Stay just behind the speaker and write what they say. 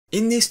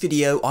In this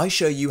video, I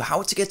show you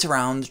how to get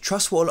around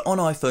Trust Wallet on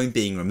iPhone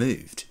being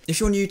removed. If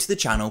you're new to the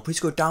channel, please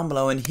go down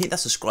below and hit that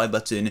subscribe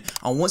button,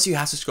 and once you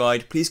have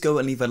subscribed, please go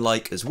and leave a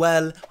like as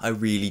well. I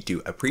really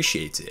do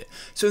appreciate it.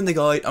 So in the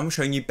guide, I'm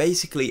showing you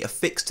basically a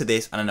fix to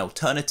this and an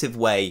alternative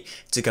way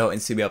to go and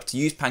to be able to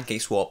use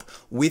pancakeswap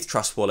with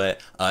Trust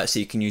Wallet, so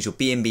you can use your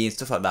BNB and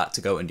stuff like that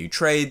to go and do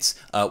trades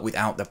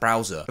without the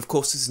browser. Of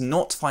course, this is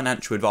not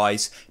financial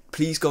advice.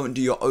 Please go and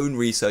do your own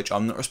research.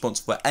 I'm not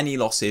responsible for any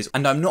losses,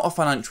 and I'm not a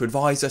financial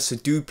advisor, so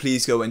do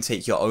please go and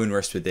take your own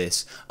risk with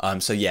this.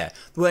 So yeah,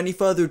 without any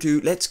further ado,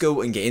 let's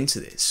go and get into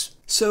this.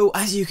 So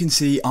as you can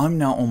see, I'm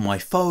now on my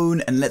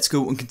phone, and let's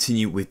go and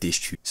continue with this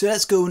tutorial. So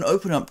let's go and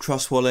open up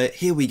Trust Wallet.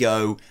 Here we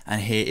go,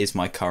 and here is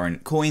my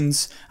current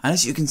coins. And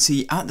as you can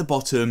see at the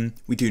bottom,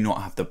 we do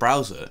not have the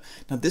browser.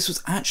 Now this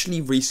was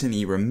actually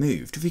recently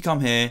removed. If we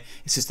come here,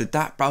 it says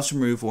that browser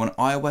removal on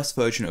iOS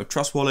version of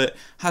Trust Wallet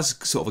has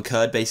sort of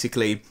occurred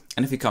basically.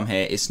 And if you come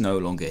here, it's no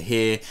longer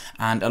here.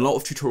 And a lot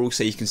of tutorials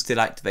say you can still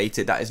activate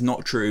it. That is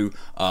not true.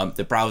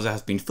 The browser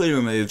has been fully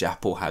removed.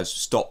 Apple has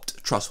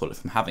stopped Trust Wallet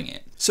from having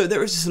it. So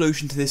there is a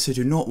solution to this, so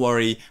do not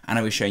worry. And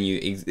I will be showing you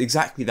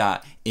exactly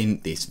that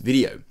in this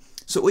video.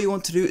 So all you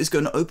want to do is go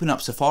and open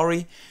up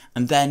Safari,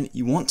 and then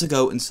you want to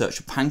go and search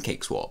for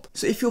pancakeswap.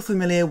 So if you're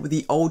familiar with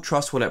the old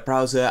Trust Wallet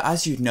browser,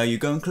 as you'd know, you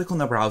go and click on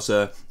the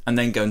browser and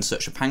then go and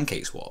search for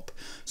pancakeswap.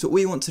 So all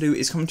you want to do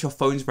is come to your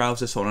phone's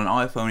browser. So on an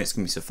iPhone, it's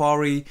going to be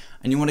Safari,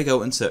 and you want to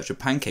go and search for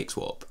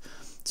pancakeswap.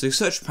 So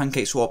search for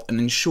pancakeswap and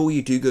ensure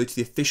you do go to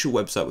the official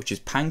website, which is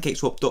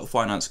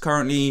pancakeswap.finance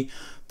currently.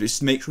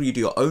 Just make sure you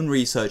do your own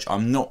research.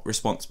 I'm not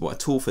responsible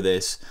at all for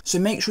this. So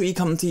make sure you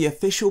come to the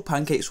official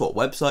pancakeswap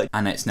website,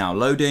 and it's now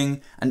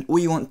loading. And all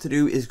you want to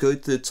do is go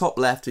to the top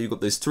left where you've got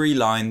those three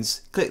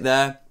lines, click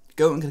there,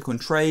 go and click on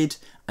trade,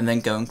 and then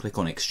go and click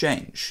on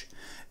exchange.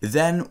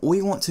 Then all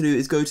you want to do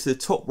is go to the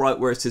top right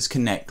where it says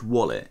connect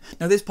wallet.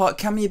 Now this part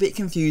can be a bit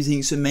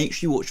confusing, so make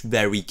sure you watch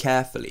very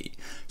carefully.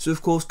 So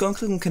of course, go and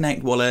click on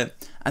connect wallet,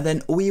 and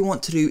then all you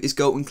want to do is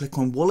go and click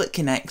on wallet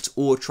connect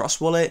or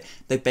Trust Wallet.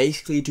 They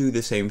basically do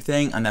the same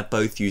thing, and they're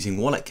both using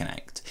wallet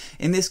connect.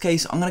 In this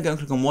case, I'm going to go and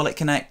click on wallet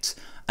connect,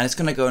 and it's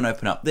going to go and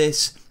open up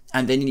this.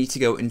 And then you need to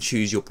go and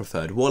choose your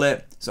preferred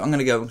wallet. So I'm going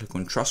to go and click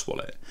on Trust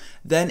Wallet.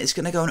 Then it's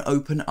going to go and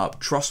open up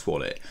Trust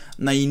Wallet.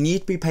 Now you need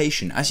to be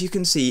patient. As you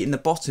can see in the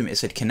bottom, it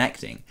said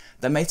connecting.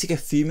 That may take a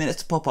few minutes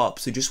to pop up,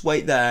 so just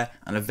wait there,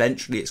 and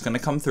eventually it's going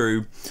to come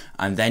through.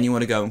 And then you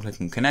want to go and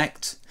click on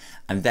connect.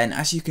 And then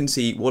as you can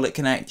see, Wallet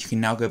Connect, you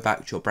can now go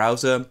back to your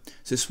browser.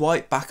 So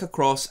swipe back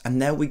across,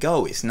 and there we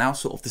go. It's now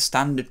sort of the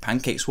standard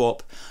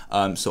pancakeswap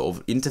sort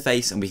of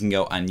interface, and we can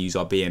go and use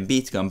our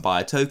BNB to go and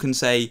buy a token,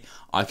 say.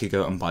 I could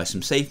go and buy some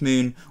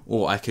SafeMoon,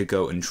 or I could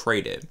go and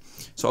trade it.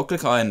 So I'll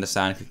click I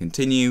understand, click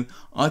continue.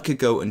 I could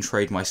go and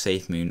trade my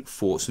SafeMoon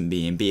for some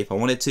BNB if I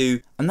wanted to.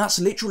 And that's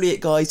literally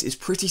it, guys. It's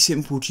pretty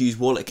simple to use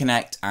Wallet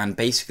Connect and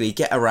basically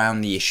get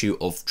around the issue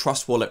of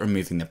Trust Wallet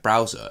removing the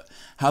browser.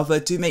 However,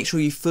 do make sure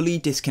you fully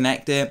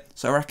disconnect it.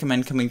 So I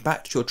recommend coming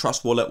back to your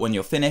Trust Wallet when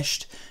you're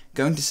finished,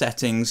 going to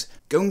settings,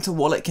 going to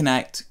Wallet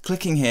Connect,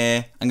 clicking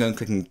here and go and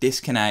clicking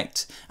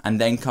disconnect, and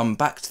then come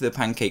back to the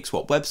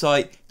pancakeswap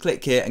website,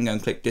 click here and go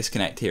and click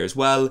disconnect here as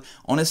well.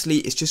 Honestly,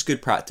 it's just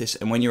good practice,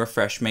 and when you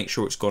refresh, make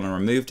sure it's gone and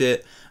removed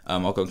it.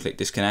 I'll go and click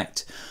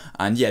disconnect,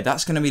 and yeah,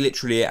 that's going to be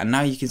literally it. And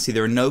now you can see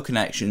there are no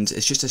connections.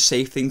 It's just a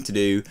safe thing to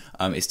do,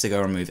 is to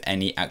go remove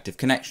any active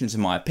connections.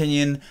 In my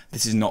opinion,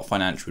 this is not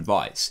financial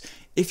advice.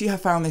 If you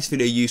have found this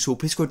video useful,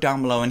 please go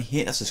down below and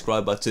hit that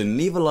subscribe button,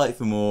 leave a like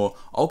for more.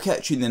 I'll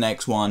catch you in the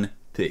next one.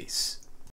 Peace.